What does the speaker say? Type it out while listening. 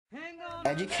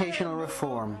Educational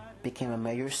reform became a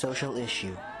major social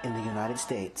issue in the United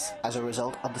States as a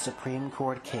result of the Supreme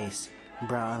Court case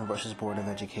Brown v. Board of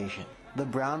Education. The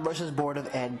Brown v. Board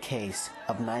of Ed case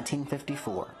of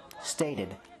 1954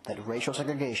 stated that racial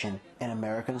segregation in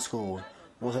American schools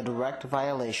was a direct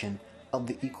violation of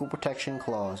the Equal Protection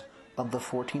Clause of the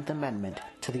 14th Amendment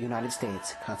to the United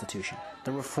States Constitution.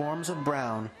 The reforms of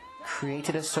Brown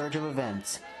created a surge of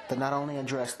events that not only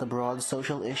addressed the broad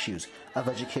social issues of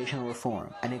educational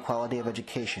reform and equality of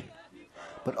education,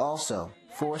 but also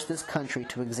forced this country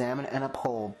to examine and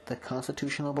uphold the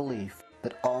constitutional belief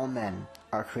that all men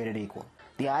are created equal.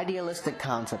 The idealistic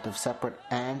concept of separate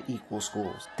and equal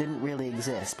schools didn't really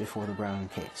exist before the Brown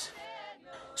case.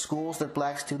 Schools that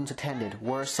black students attended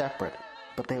were separate,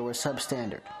 but they were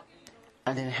substandard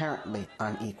and inherently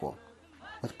unequal,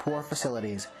 with poor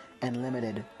facilities and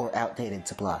limited or outdated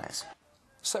supplies.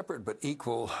 Separate but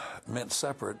equal meant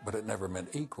separate, but it never meant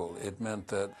equal. It meant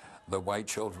that the white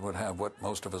children would have what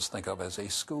most of us think of as a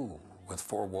school, with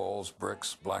 4 walls,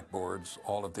 bricks, blackboards,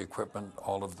 all of the equipment,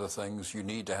 all of the things you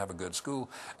need to have a good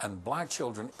school, and black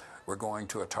children were going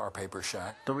to a tar paper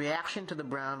shack. The reaction to the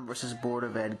Brown v. Board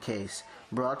of Ed case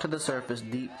brought to the surface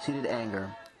deep-seated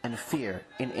anger and fear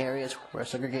in areas where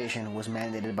segregation was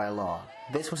mandated by law.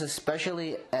 This was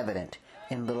especially evident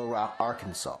in Little Rock,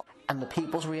 Arkansas, and the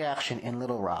people's reaction in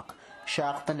Little Rock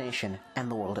shocked the nation and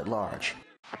the world at large.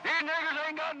 These niggas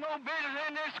ain't got no business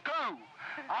in this school.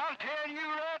 I'll tell you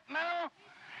right now,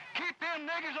 keep them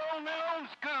niggas on their own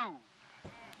school.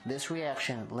 This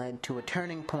reaction led to a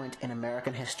turning point in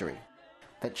American history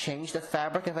that changed the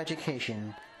fabric of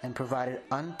education and provided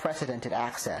unprecedented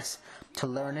access to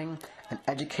learning and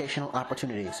educational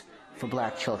opportunities for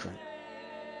black children.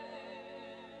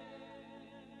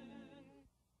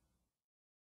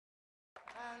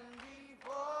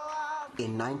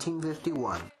 In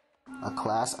 1951, a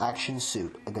class action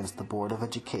suit against the Board of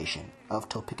Education of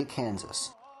Topeka,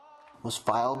 Kansas, was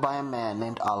filed by a man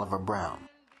named Oliver Brown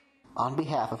on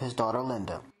behalf of his daughter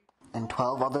Linda and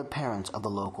 12 other parents of the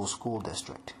local school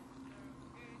district.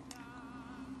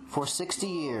 For 60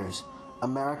 years,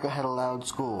 America had allowed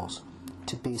schools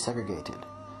to be segregated,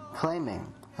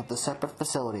 claiming that the separate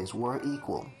facilities were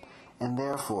equal and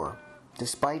therefore,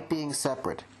 despite being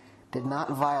separate, did not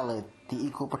violate the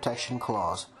Equal Protection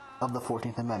Clause of the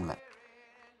 14th Amendment.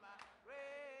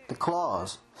 The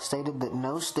clause stated that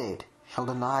no state shall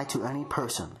deny to any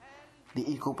person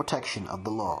the equal protection of the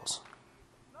laws.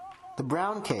 The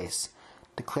Brown case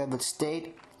declared that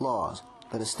state laws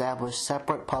that established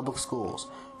separate public schools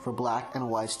for black and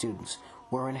white students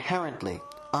were inherently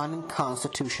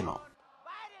unconstitutional.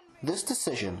 This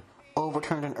decision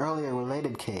overturned an earlier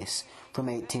related case from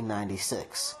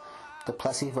 1896, the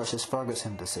Plessy v.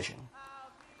 Ferguson decision,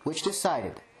 which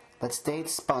decided that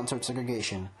state-sponsored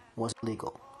segregation was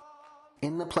illegal.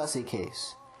 In the Plessy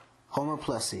case, Homer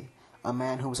Plessy, a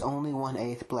man who was only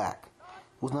 1/8 black,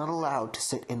 was not allowed to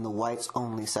sit in the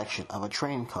whites-only section of a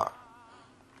train car.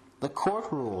 The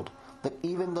court ruled that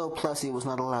even though Plessy was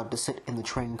not allowed to sit in the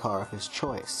train car of his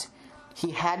choice,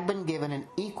 he had been given an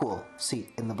equal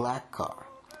seat in the black car,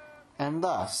 and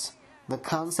thus the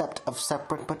concept of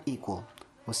separate but equal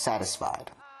was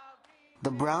satisfied.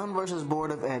 The Brown v.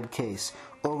 Board of Ed case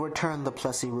overturned the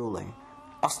Plessy ruling,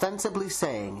 ostensibly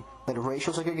saying that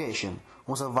racial segregation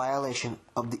was a violation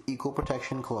of the Equal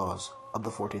Protection Clause of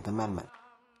the 14th Amendment.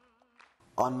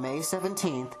 On May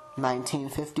 17,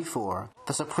 1954,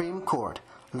 the Supreme Court,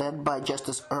 led by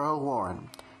Justice Earl Warren,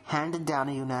 handed down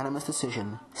a unanimous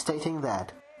decision stating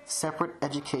that separate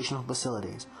educational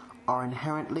facilities are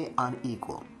inherently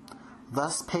unequal,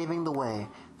 thus paving the way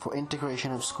for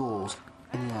integration of schools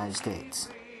in the United States.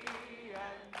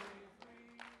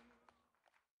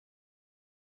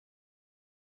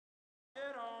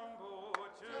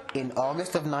 In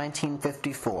August of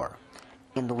 1954,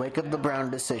 in the wake of the Brown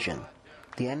decision,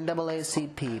 the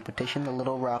NAACP petitioned the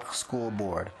Little Rock School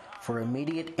Board for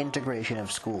immediate integration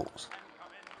of schools.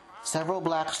 Several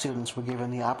black students were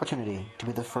given the opportunity to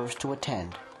be the first to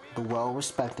attend the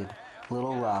well-respected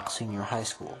Little Rock Senior High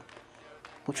School,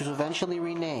 which was eventually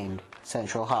renamed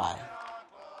Central High.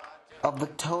 Of the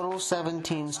total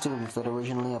 17 students that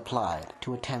originally applied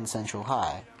to attend Central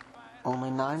High, only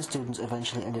 9 students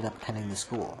eventually ended up attending the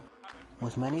school,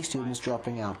 with many students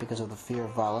dropping out because of the fear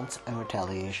of violence and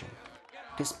retaliation.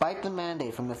 Despite the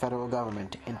mandate from the federal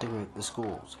government to integrate the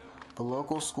schools, the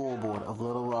local school board of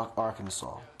Little Rock,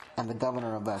 Arkansas, and the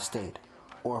governor of that state,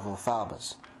 Orville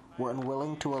Faubus, were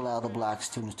unwilling to allow the black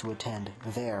students to attend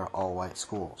their all-white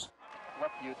schools. What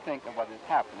do you think of what is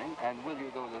happening, and will you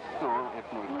go to school if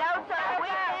needed? No, sir, we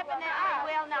definitely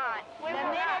will not. The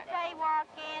minute they walk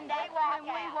in, that's when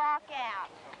we walk out.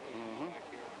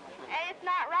 And it's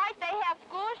not right. They have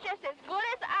schools just as good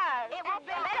as ours. It would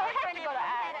be they don't have to go to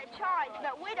ours. Had a choice,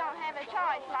 but we don't have a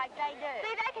choice like they do.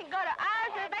 See, they can go to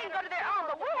ours or they can go to their own,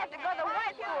 but we have to go to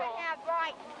white school. We have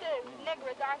rights too.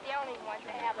 Negroes aren't the only ones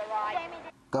that have a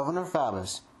right. Governor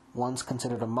Faubus, once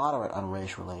considered a moderate on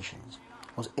race relations,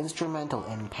 was instrumental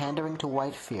in pandering to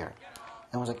white fear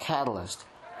and was a catalyst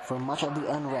for much of the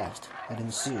unrest that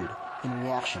ensued in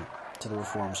reaction to the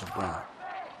reforms of Brown.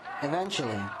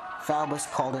 Eventually,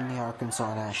 Faubus called in the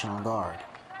Arkansas National Guard.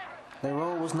 Their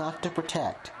role was not to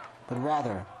protect, but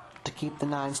rather to keep the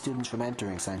 9 students from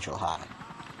entering Central High.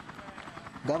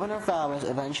 Governor Faubus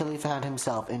eventually found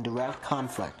himself in direct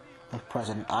conflict with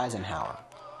President Eisenhower,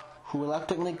 who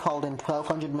reluctantly called in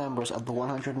 1,200 members of the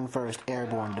 101st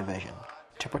Airborne Division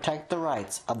to protect the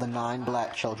rights of the 9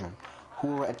 black children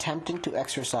who were attempting to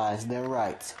exercise their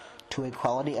rights to a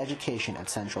quality education at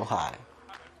Central High.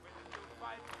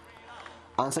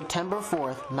 On September 4,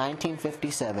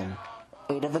 1957,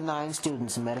 8 of the 9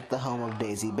 students met at the home of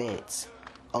Daisy Bates,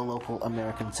 a local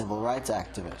American civil rights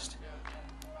activist.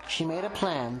 She made a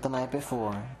plan the night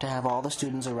before to have all the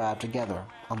students arrive together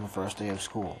on the first day of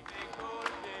school.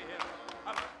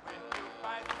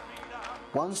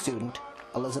 One student,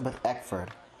 Elizabeth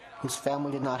Eckford, whose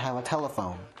family did not have a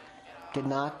telephone, did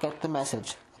not get the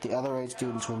message that the other 8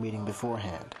 students were meeting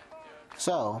beforehand.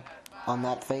 So, on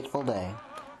that fateful day,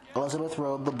 Elizabeth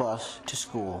rode the bus to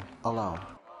school alone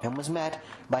and was met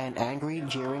by an angry,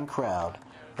 jeering crowd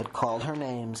that called her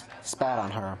names, spat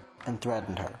on her, and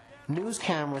threatened her. News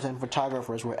cameras and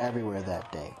photographers were everywhere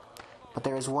that day, but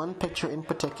there is one picture in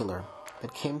particular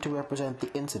that came to represent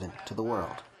the incident to the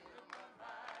world.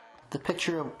 The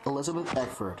picture of Elizabeth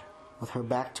Eckford with her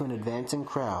back to an advancing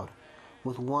crowd,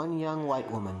 with one young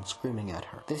white woman screaming at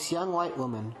her. This young white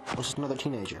woman was just another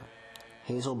teenager,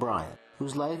 Hazel Bryant,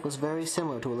 whose life was very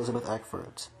similar to Elizabeth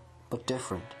Eckford's, but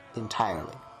different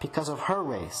entirely. Because of her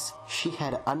race, she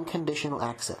had unconditional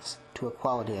access to a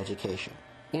quality education.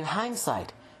 In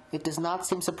hindsight, it does not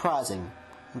seem surprising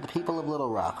that the people of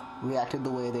Little Rock reacted the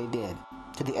way they did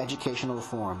to the educational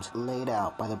reforms laid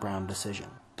out by the Brown decision.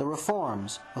 The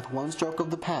reforms, with one stroke of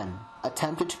the pen,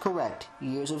 attempted to correct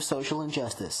years of social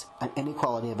injustice and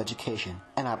inequality of education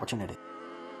and opportunity.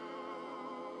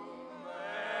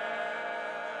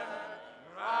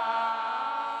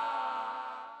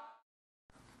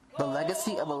 The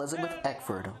legacy of Elizabeth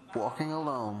Eckford walking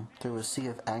alone through a sea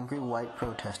of angry white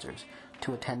protesters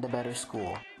to attend a better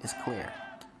school is clear.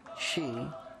 She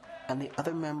and the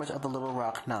other members of the Little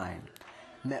Rock Nine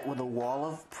met with a wall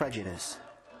of prejudice,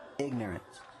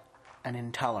 ignorance, and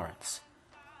intolerance.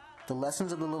 The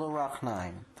lessons of the Little Rock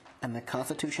Nine and the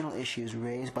constitutional issues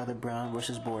raised by the Brown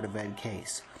v. Board of Ed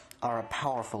case are a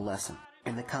powerful lesson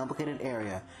in the complicated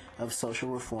area of social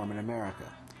reform in America,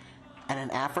 and an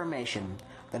affirmation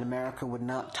that America would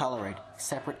not tolerate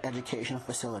separate educational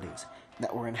facilities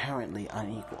that were inherently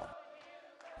unequal.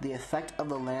 The effect of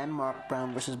the landmark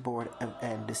Brown v. Board of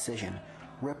Ed decision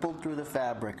rippled through the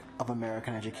fabric of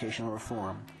American educational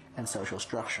reform and social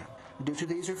structure. Due to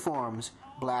these reforms,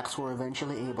 blacks were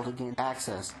eventually able to gain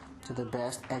access to the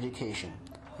best education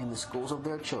in the schools of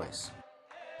their choice.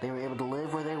 They were able to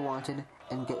live where they wanted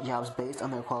and get jobs based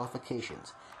on their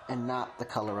qualifications and not the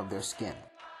color of their skin.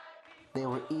 They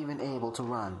were even able to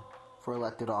run for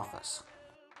elected office.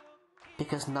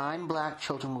 Because 9 black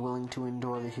children were willing to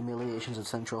endure the humiliations of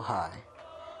Central High,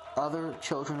 other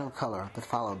children of color that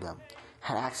followed them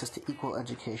had access to equal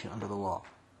education under the law.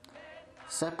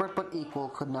 Separate but equal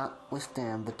could not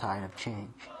withstand the tide of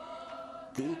change.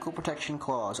 The Equal Protection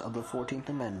Clause of the 14th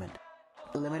Amendment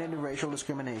eliminated racial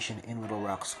discrimination in Little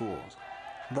Rock schools,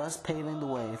 thus paving the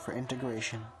way for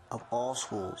integration of all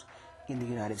schools in the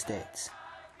United States,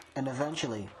 and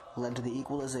eventually led to the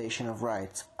equalization of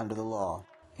rights under the law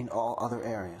in all other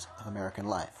areas of American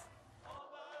life.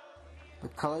 The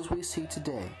colors we see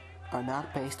today are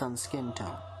not based on skin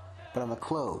tone, but on the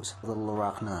clothes of the Little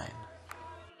Rock Nine.